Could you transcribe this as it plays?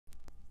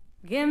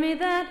Give me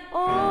that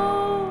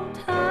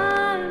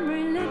old-time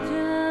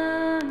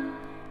religion,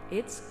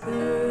 it's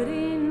good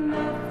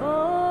enough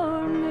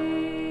for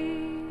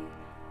me.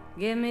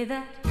 Give me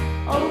that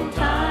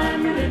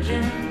old-time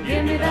religion,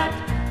 give me that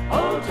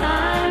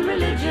old-time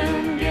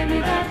religion, give me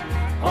that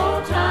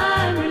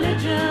old-time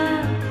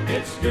religion,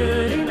 it's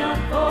good enough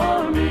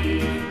for me.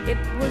 It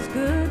was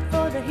good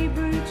for the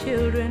Hebrew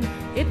children,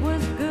 it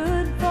was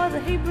good for the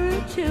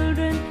Hebrew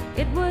children,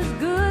 it was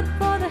good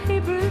for the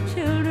Hebrew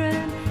children,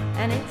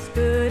 and it's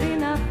good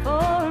enough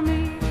for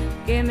me.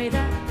 Give me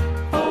that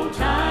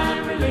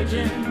old-time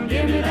religion,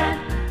 give me that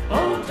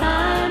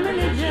old-time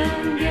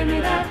religion, give me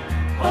that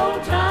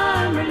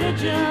old-time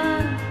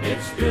religion,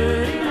 it's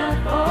good enough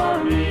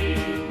for me.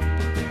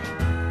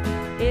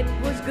 It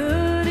was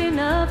good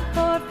enough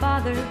for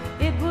Father,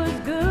 it was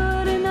good